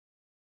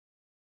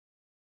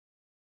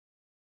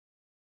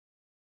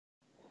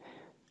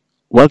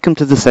Welcome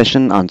to the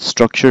session on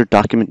Structured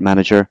Document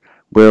Manager,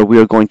 where we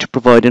are going to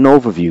provide an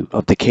overview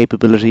of the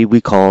capability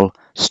we call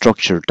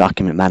Structured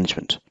Document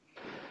Management.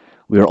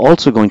 We are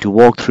also going to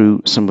walk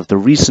through some of the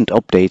recent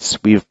updates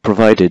we have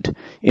provided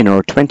in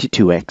our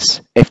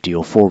 22x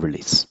FD04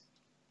 release.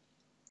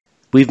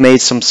 We've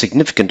made some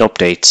significant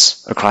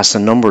updates across a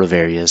number of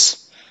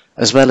areas,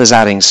 as well as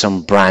adding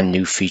some brand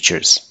new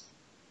features.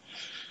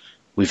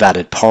 We've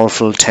added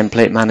powerful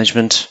template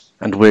management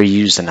and where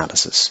used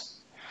analysis.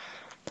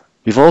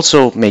 We've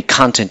also made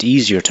content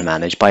easier to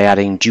manage by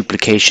adding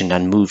duplication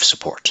and move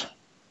support.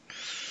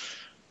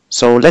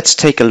 So let's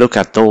take a look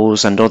at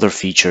those and other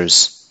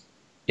features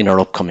in our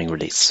upcoming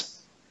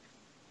release.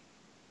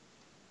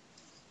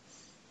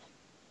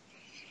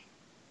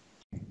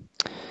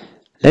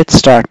 Let's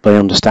start by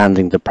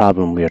understanding the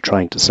problem we are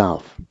trying to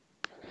solve.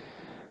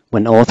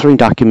 When authoring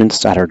documents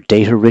that are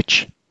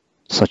data-rich,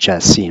 such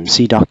as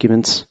CMC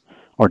documents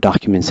or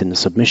documents in a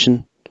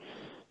submission,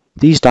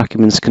 these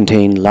documents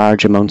contain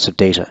large amounts of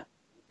data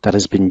that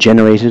has been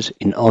generated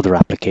in other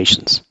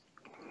applications.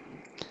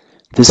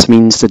 This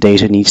means the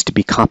data needs to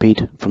be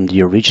copied from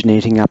the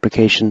originating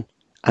application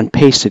and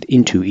pasted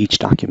into each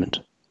document.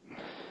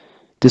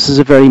 This is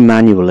a very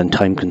manual and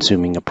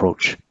time-consuming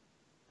approach,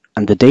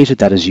 and the data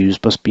that is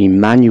used must be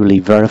manually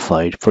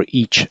verified for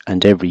each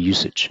and every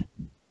usage.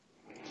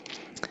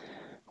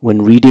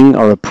 When reading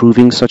or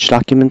approving such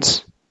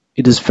documents,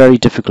 it is very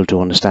difficult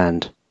to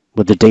understand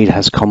where the data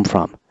has come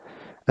from,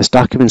 as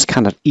documents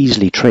cannot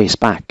easily trace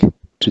back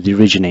to the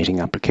originating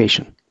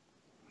application.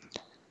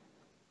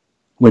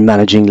 When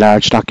managing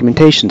large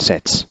documentation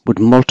sets with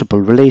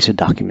multiple related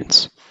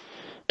documents,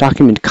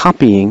 document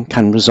copying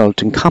can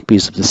result in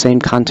copies of the same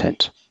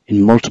content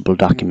in multiple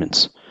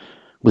documents,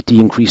 with the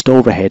increased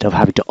overhead of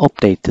having to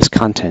update this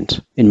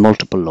content in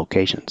multiple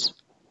locations.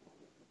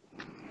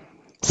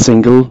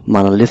 Single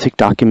monolithic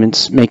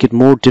documents make it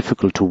more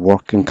difficult to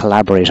work and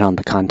collaborate on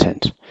the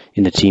content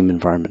in a team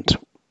environment,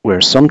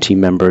 where some team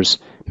members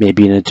may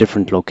be in a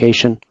different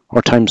location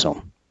or time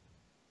zone.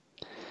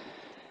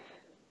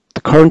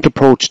 The current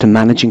approach to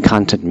managing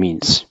content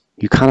means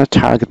you cannot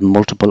target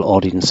multiple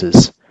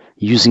audiences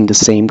using the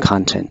same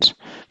content.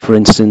 For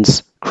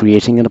instance,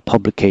 creating a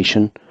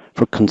publication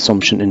for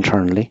consumption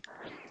internally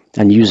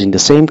and using the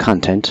same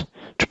content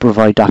to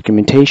provide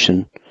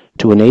documentation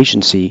to an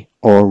agency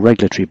or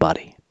regulatory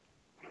body.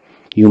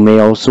 You may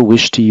also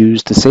wish to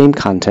use the same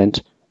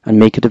content and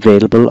make it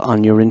available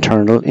on your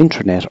internal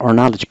intranet or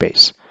knowledge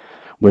base,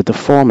 where the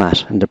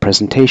format and the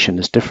presentation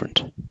is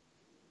different.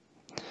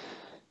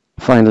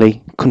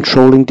 Finally,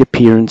 controlling the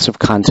appearance of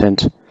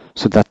content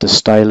so that the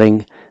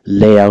styling,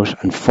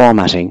 layout, and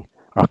formatting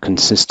are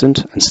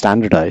consistent and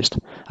standardized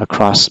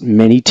across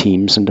many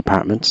teams and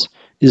departments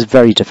is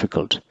very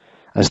difficult,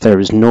 as there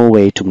is no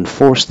way to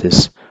enforce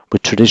this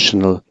with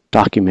traditional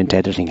document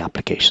editing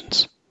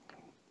applications.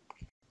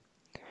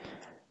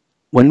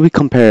 When we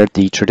compare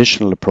the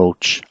traditional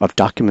approach of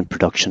document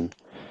production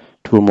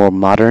to a more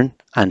modern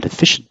and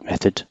efficient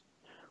method,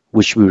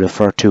 which we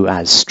refer to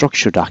as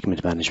structured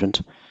document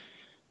management,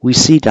 we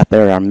see that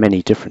there are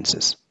many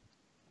differences.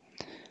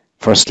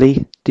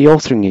 Firstly, the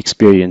authoring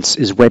experience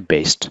is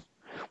web-based,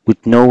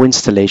 with no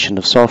installation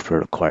of software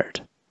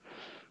required.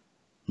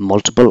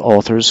 Multiple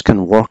authors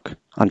can work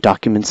on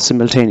documents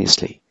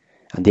simultaneously,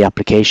 and the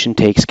application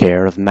takes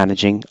care of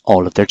managing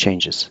all of their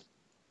changes.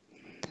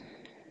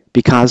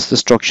 Because the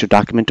structured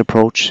document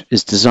approach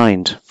is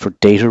designed for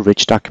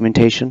data-rich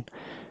documentation,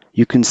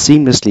 you can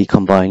seamlessly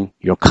combine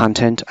your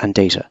content and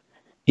data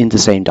in the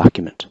same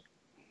document.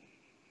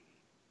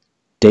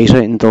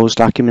 Data in those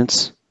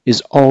documents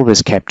is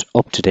always kept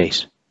up to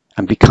date,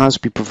 and because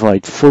we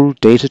provide full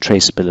data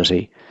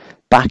traceability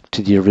back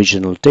to the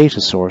original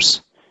data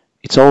source,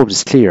 it's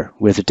always clear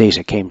where the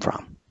data came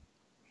from.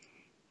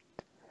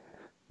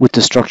 With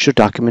the structured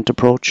document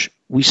approach,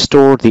 we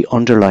store the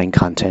underlying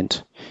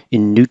content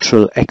in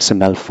neutral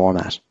XML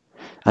format,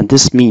 and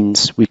this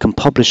means we can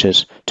publish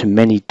it to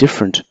many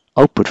different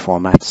output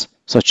formats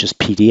such as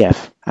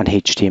PDF and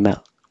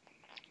HTML.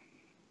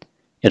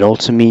 It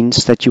also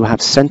means that you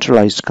have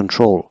centralized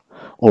control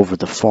over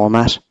the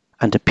format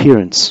and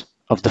appearance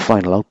of the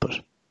final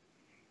output.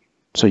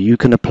 So you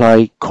can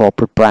apply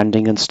corporate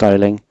branding and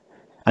styling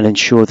and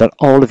ensure that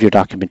all of your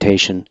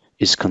documentation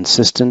is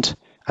consistent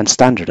and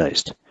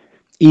standardized,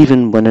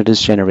 even when it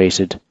is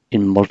generated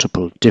in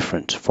multiple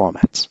different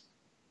formats.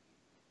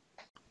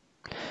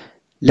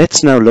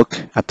 Let's now look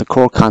at the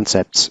core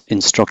concepts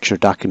in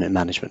structured document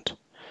management.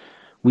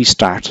 We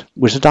start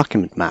with a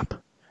document map,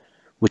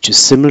 which is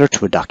similar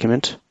to a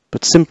document,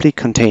 but simply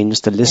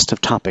contains the list of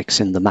topics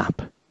in the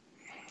map.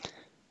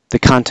 The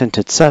content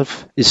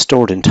itself is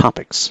stored in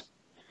topics.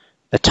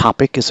 A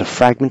topic is a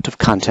fragment of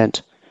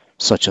content,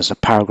 such as a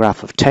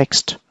paragraph of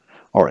text,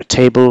 or a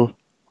table,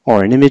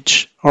 or an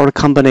image, or a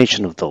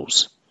combination of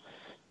those.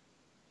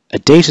 A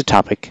data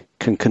topic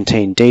can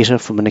contain data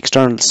from an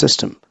external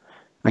system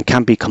and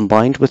can be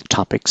combined with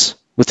topics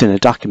within a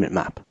document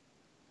map.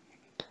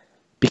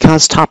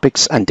 Because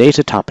topics and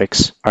data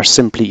topics are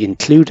simply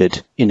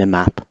included in a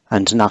map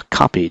and not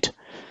copied,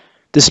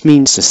 This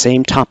means the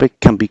same topic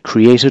can be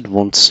created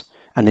once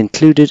and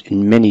included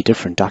in many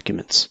different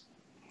documents.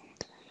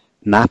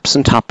 Maps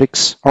and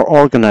topics are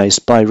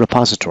organized by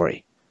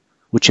repository,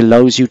 which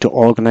allows you to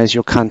organize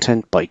your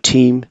content by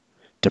team,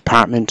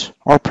 department,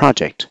 or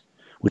project,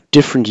 with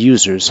different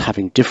users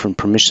having different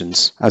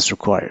permissions as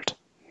required.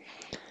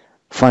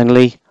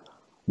 Finally,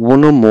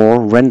 one or more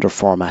render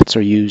formats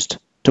are used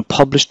to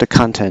publish the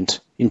content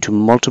into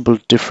multiple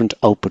different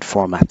output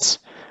formats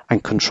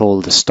and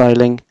control the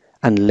styling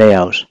and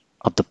layout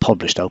of the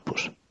published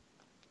output.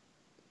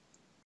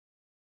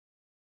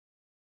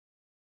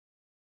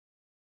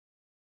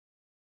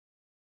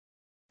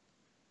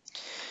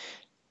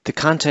 The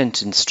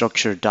content in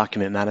Structured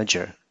Document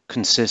Manager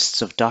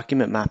consists of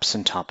document maps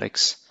and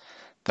topics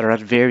that are at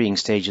varying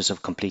stages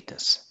of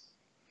completeness.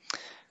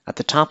 At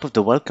the top of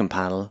the Welcome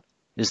panel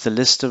is the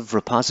list of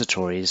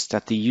repositories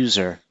that the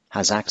user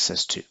has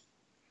access to.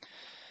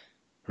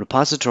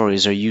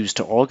 Repositories are used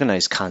to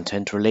organize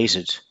content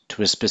related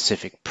to a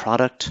specific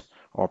product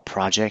or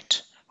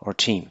project or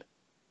team.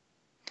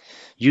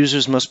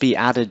 Users must be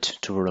added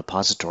to a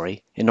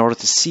repository in order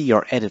to see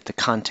or edit the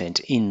content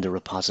in the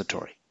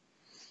repository.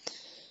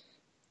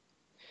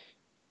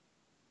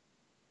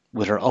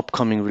 With our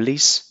upcoming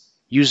release,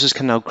 users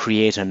can now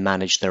create and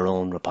manage their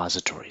own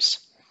repositories.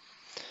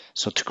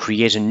 So to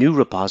create a new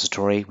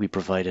repository, we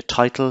provide a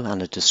title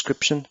and a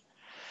description,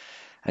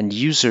 and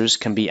users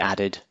can be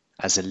added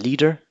as a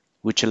leader,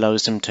 which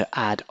allows them to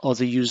add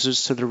other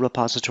users to the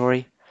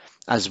repository,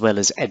 as well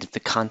as edit the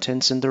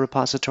contents in the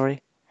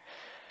repository.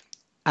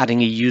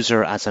 Adding a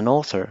user as an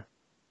author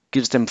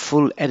gives them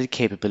full edit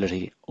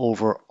capability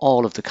over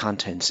all of the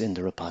contents in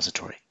the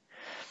repository.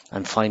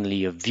 And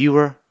finally, a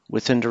viewer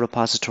within the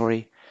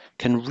repository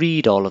can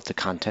read all of the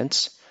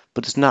contents,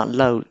 but is not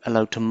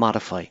allowed to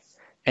modify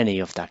any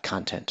of that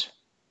content.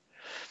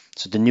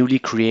 So the newly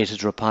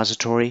created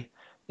repository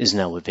is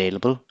now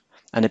available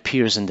and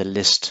appears in the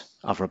list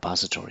of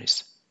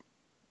repositories.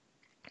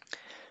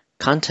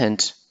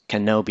 Content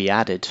can now be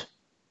added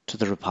to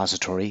the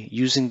repository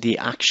using the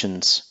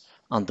actions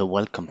on the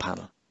Welcome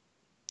panel.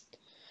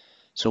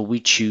 So we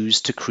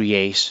choose to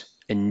create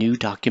a new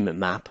document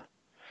map,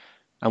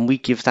 and we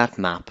give that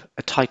map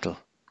a title.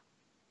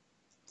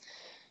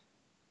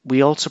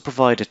 We also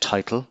provide a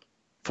title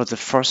for the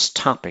first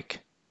topic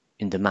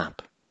in the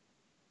map.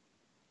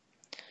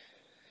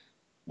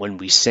 When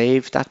we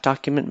save that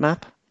document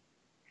map,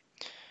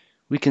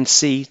 we can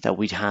see that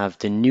we have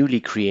the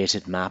newly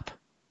created map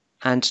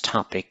and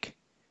topic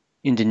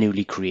in the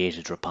newly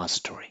created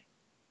repository.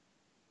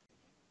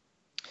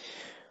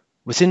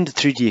 Within the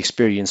 3D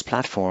Experience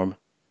platform,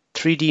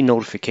 3D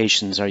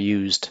notifications are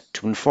used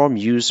to inform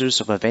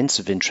users of events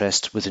of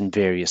interest within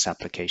various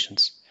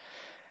applications.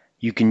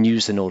 You can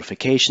use the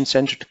Notification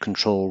Center to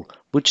control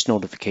which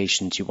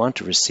notifications you want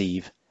to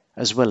receive,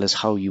 as well as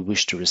how you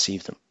wish to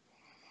receive them.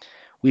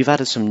 We've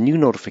added some new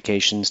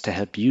notifications to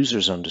help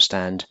users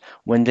understand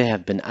when they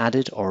have been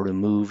added or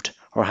removed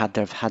or had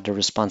their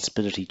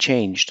responsibility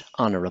changed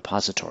on a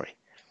repository.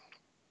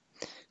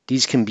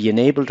 These can be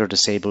enabled or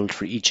disabled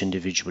for each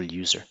individual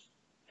user.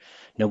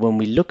 Now, when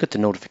we look at the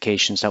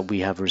notifications that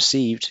we have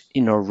received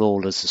in our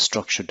role as a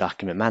Structured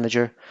Document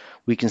Manager,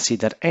 we can see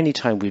that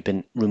anytime we've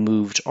been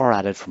removed or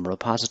added from a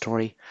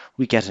repository,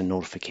 we get a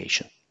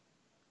notification.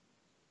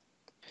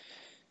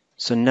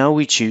 So now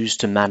we choose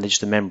to manage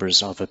the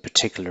members of a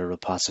particular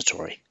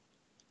repository.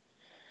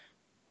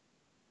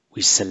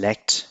 We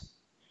select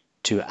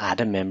to add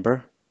a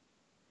member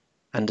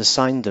and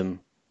assign them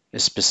a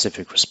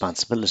specific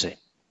responsibility.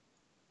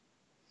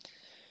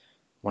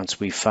 Once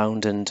we've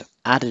found and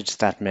added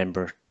that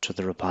member to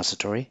the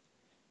repository,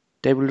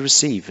 they will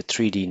receive a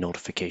 3D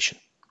notification.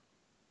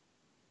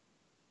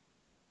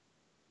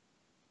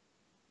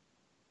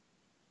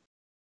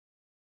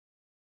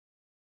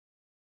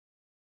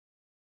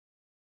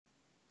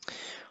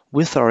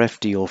 With our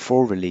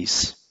FD04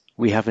 release,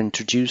 we have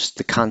introduced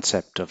the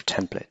concept of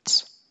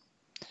templates.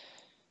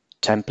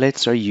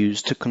 Templates are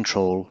used to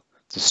control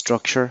the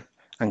structure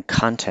and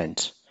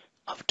content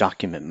of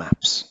document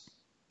maps.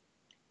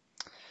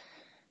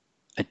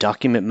 A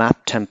document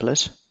map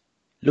template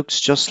looks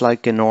just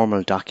like a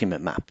normal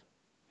document map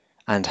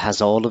and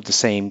has all of the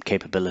same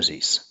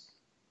capabilities.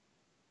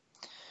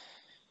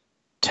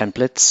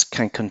 Templates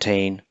can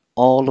contain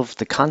all of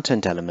the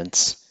content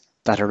elements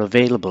that are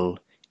available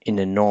in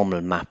a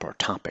normal map or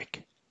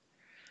topic.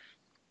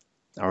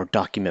 Our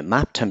document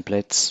map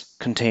templates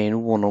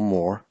contain one or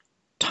more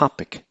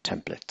topic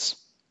templates,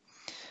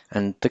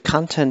 and the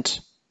content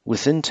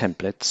within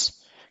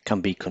templates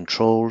can be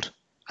controlled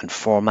and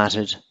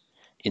formatted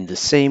in the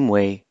same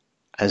way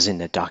as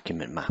in a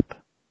document map.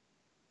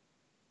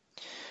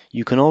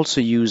 You can also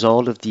use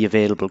all of the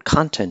available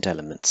content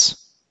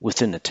elements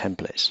within a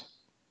template.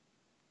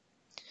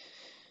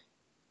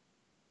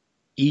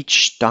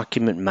 Each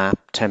document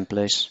map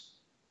template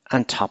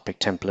and topic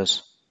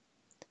template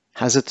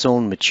has its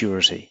own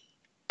maturity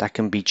that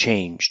can be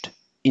changed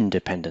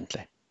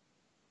independently.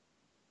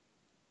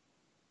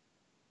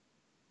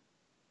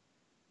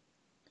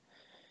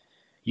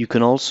 You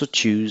can also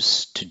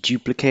choose to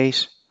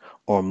duplicate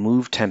or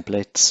move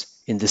templates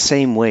in the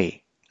same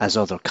way as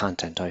other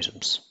content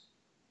items.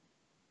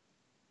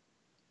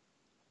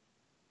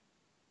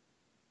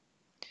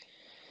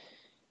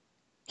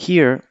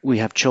 Here we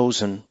have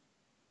chosen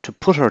to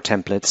put our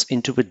templates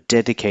into a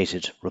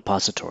dedicated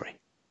repository.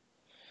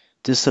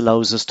 This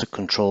allows us to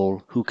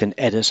control who can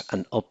edit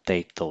and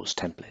update those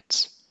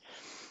templates.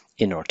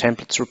 In our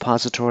templates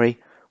repository,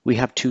 we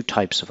have two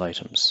types of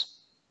items.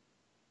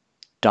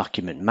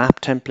 Document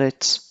map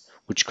templates,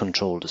 which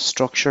control the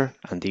structure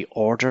and the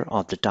order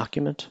of the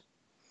document.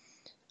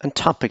 And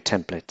topic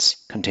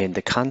templates contain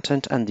the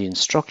content and the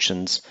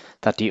instructions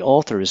that the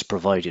author is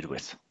provided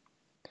with.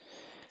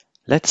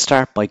 Let's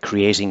start by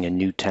creating a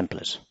new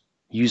template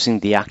using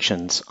the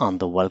actions on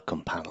the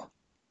Welcome panel.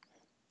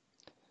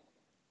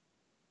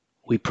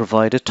 We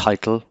provide a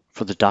title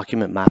for the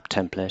document map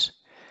template.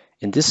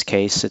 In this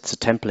case, it's a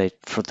template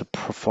for the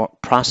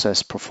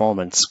process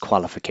performance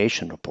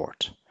qualification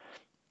report.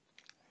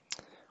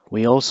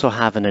 We also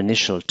have an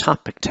initial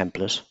topic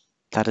template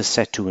that is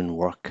set to in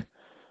work.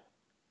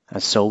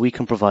 And so we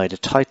can provide a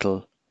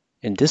title,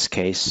 in this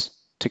case,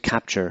 to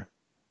capture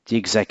the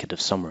executive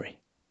summary.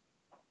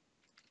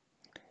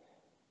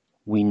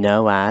 We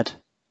now add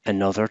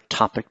another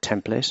topic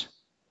template,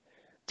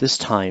 this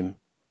time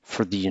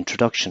for the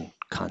introduction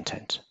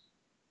content.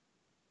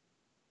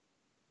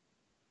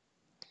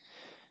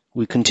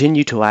 We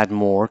continue to add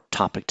more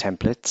topic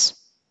templates,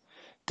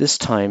 this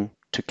time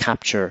to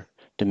capture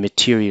the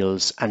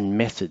materials and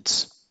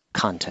methods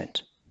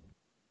content.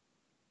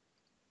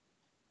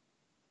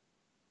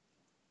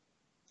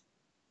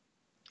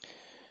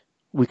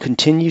 We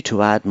continue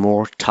to add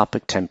more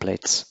topic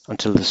templates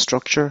until the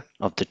structure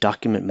of the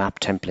document map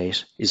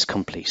template is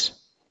complete.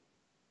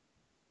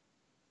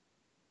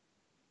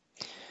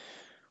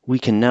 We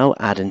can now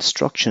add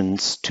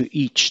instructions to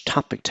each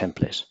topic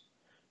template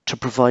to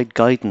provide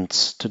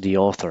guidance to the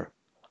author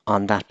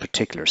on that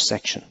particular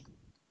section.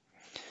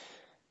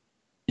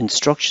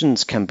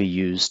 Instructions can be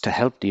used to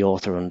help the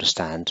author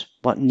understand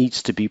what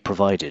needs to be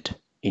provided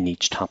in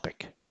each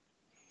topic.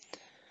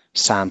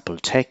 Sample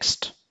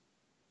text,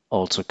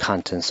 also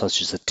content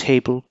such as a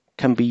table,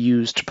 can be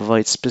used to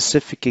provide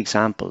specific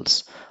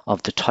examples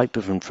of the type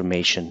of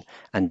information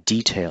and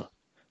detail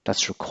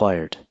that's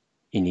required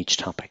in each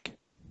topic.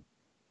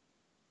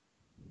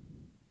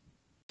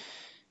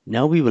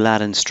 Now we will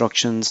add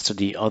instructions to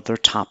the other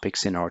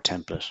topics in our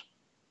template,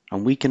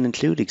 and we can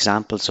include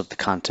examples of the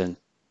content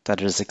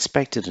that is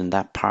expected in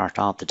that part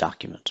of the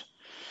document.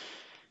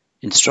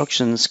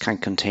 Instructions can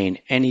contain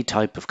any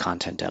type of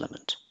content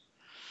element.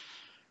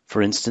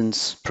 For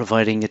instance,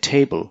 providing a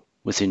table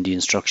within the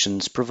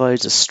instructions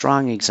provides a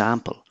strong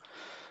example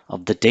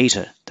of the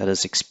data that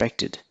is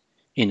expected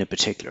in a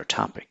particular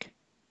topic.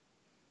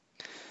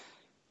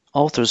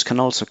 Authors can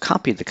also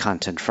copy the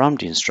content from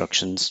the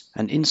instructions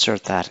and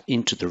insert that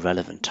into the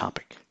relevant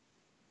topic.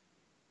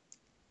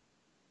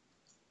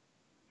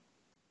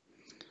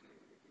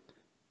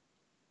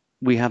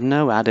 We have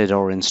now added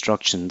our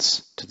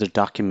instructions to the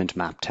document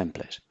map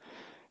template,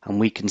 and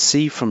we can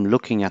see from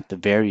looking at the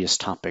various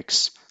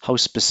topics how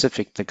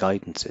specific the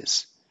guidance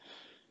is.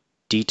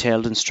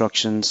 Detailed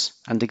instructions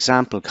and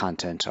example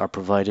content are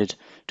provided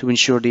to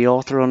ensure the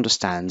author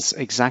understands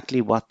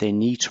exactly what they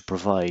need to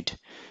provide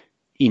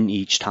in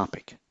each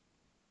topic.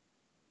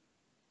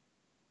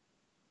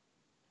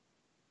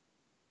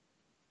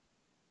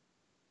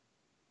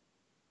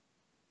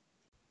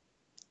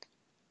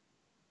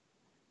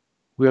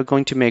 We are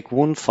going to make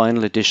one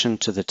final addition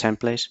to the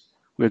template.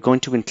 We are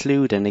going to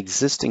include an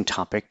existing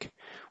topic,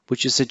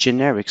 which is a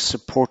generic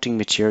supporting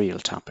material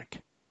topic.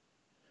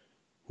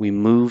 We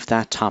move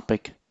that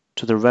topic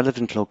to the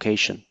relevant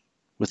location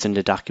within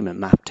the document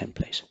map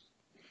template.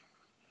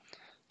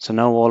 So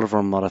now all of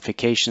our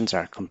modifications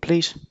are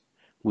complete.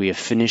 We have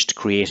finished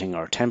creating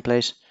our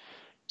template.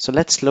 So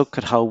let's look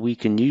at how we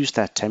can use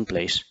that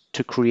template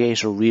to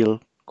create a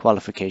real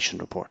qualification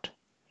report.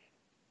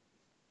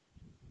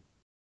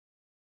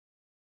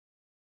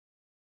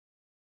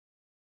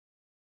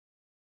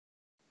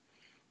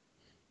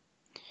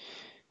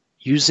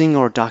 Using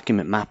our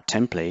document map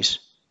template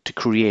to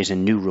create a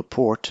new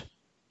report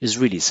is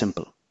really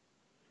simple.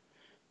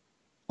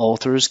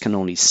 Authors can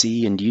only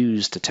see and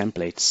use the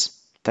templates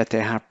that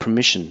they have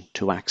permission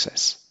to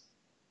access.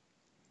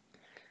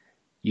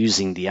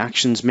 Using the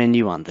Actions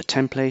menu on the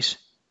template,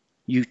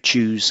 you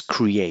choose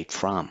Create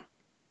From.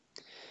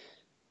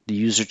 The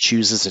user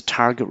chooses a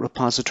target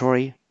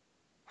repository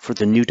for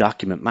the new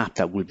document map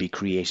that will be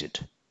created.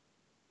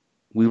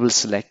 We will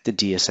select the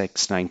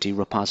DSX90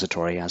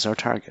 repository as our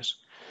target.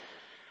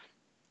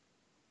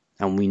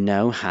 And we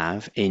now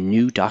have a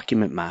new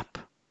document map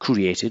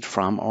created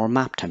from our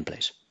map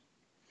template.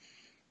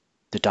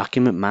 The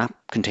document map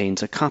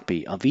contains a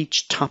copy of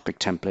each topic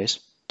template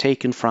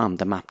taken from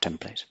the map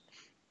template.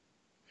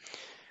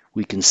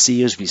 We can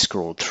see as we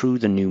scroll through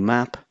the new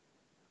map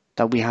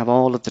that we have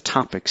all of the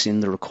topics in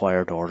the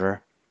required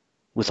order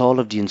with all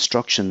of the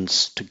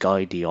instructions to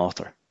guide the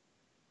author.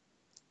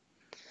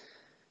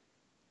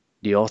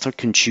 The author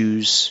can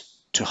choose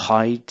to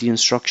hide the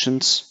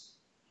instructions,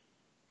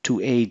 to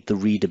aid the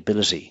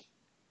readability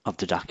of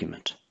the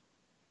document.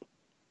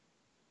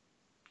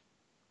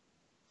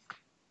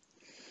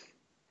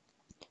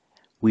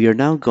 We are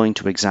now going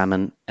to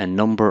examine a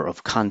number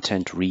of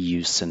content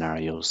reuse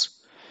scenarios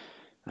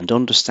and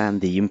understand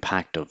the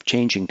impact of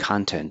changing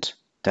content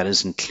that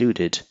is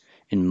included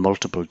in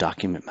multiple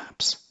document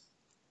maps.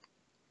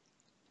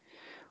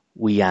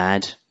 We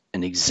add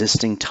an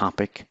existing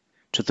topic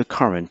to the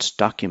current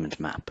document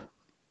map.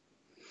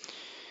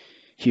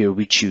 Here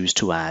we choose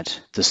to add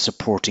the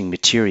supporting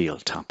material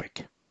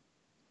topic.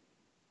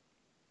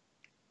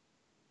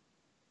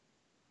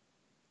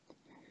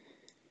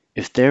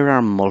 If there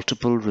are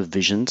multiple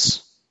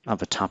revisions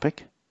of a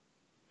topic,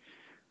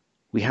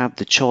 we have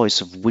the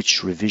choice of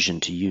which revision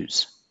to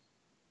use.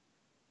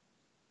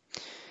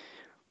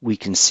 We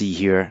can see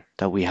here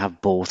that we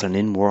have both an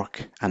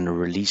in-work and a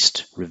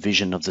released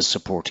revision of the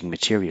supporting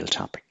material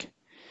topic.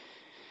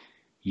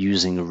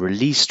 Using a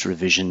released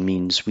revision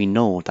means we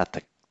know that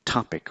the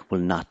topic will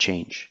not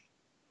change.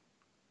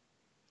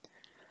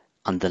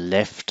 On the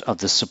left of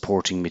the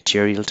supporting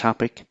material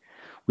topic,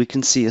 we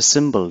can see a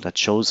symbol that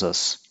shows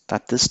us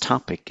that this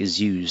topic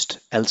is used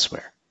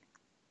elsewhere.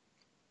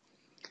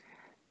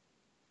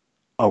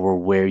 Our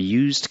Where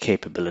Used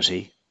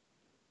capability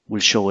will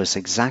show us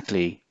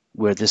exactly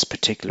where this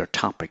particular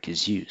topic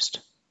is used.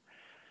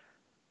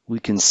 We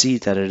can see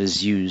that it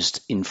is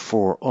used in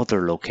 4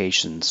 other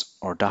locations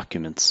or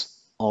documents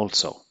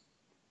also.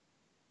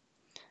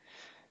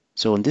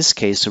 So in this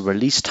case, a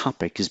release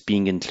topic is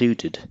being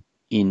included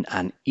in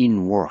an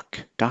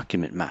in-work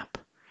document map.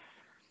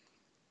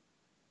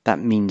 That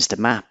means the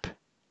map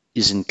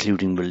is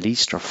including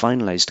released or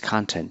finalized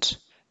content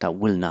that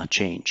will not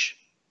change.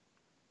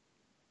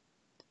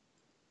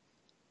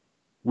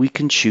 We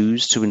can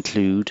choose to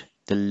include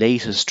the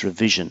latest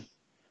revision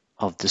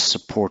of the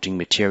supporting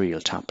material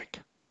topic.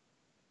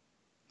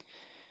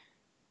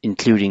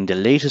 Including the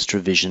latest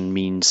revision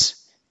means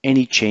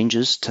any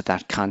changes to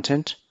that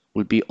content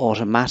will be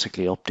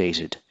automatically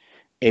updated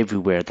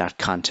everywhere that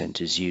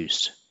content is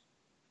used.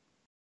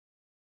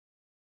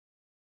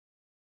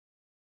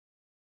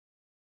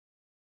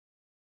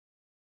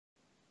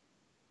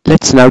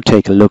 Let's now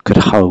take a look at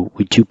how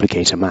we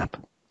duplicate a map.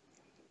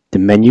 The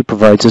menu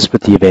provides us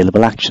with the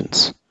available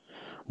actions.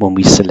 When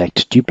we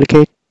select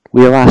Duplicate,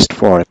 we are asked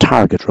for a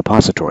target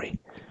repository.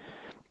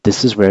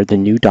 This is where the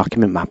new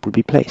document map will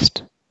be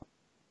placed.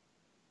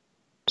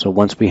 So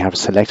once we have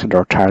selected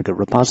our target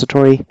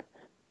repository,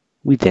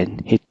 we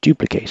then hit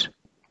Duplicate,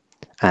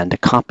 and a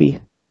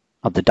copy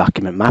of the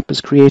document map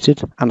is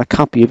created, and a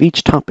copy of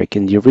each topic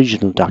in the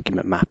original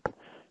document map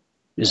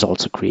is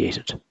also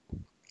created.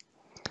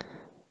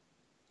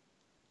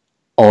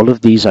 All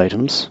of these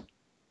items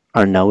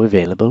are now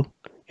available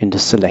in the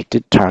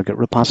selected target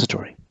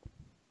repository.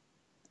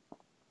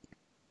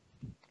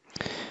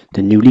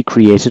 The newly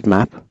created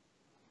map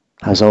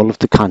has all of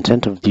the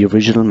content of the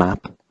original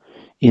map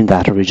in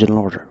that original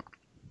order.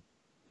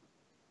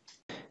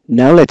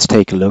 Now let's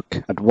take a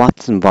look at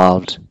what's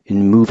involved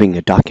in moving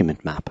a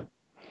document map.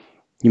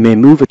 You may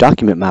move a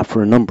document map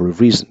for a number of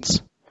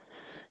reasons.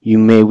 You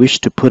may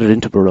wish to put it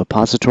into a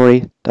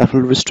repository that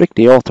will restrict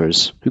the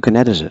authors who can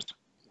edit it.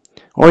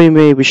 Or you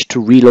may wish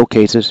to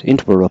relocate it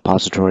into a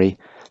repository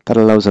that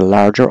allows a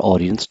larger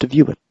audience to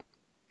view it.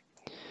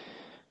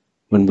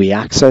 When we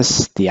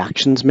access the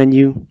Actions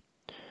menu,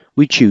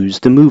 we choose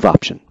the Move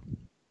option.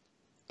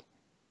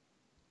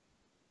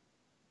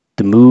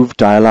 The Move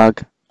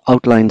dialog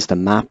outlines the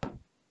map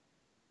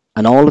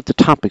and all of the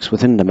topics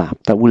within the map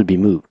that will be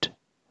moved.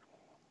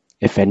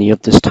 If any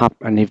of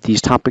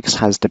these topics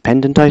has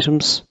dependent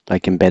items,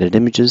 like embedded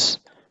images,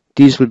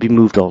 these will be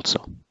moved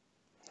also.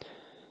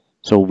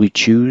 So we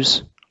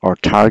choose our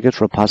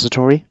target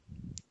repository,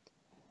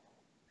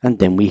 and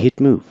then we hit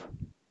Move.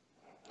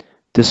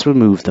 This will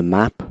move the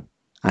map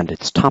and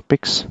its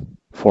topics,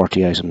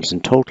 40 items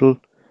in total,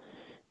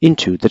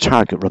 into the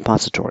target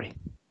repository.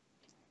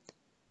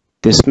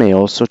 This may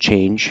also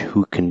change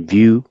who can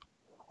view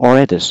or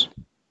edit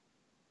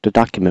the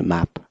document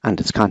map and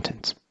its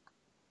contents.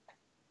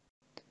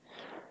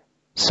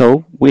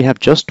 So we have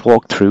just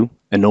walked through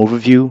an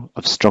overview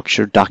of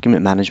structured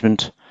document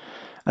management,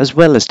 as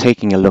well as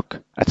taking a look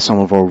at some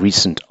of our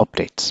recent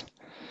updates.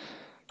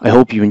 I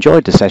hope you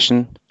enjoyed the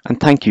session, and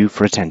thank you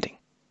for attending.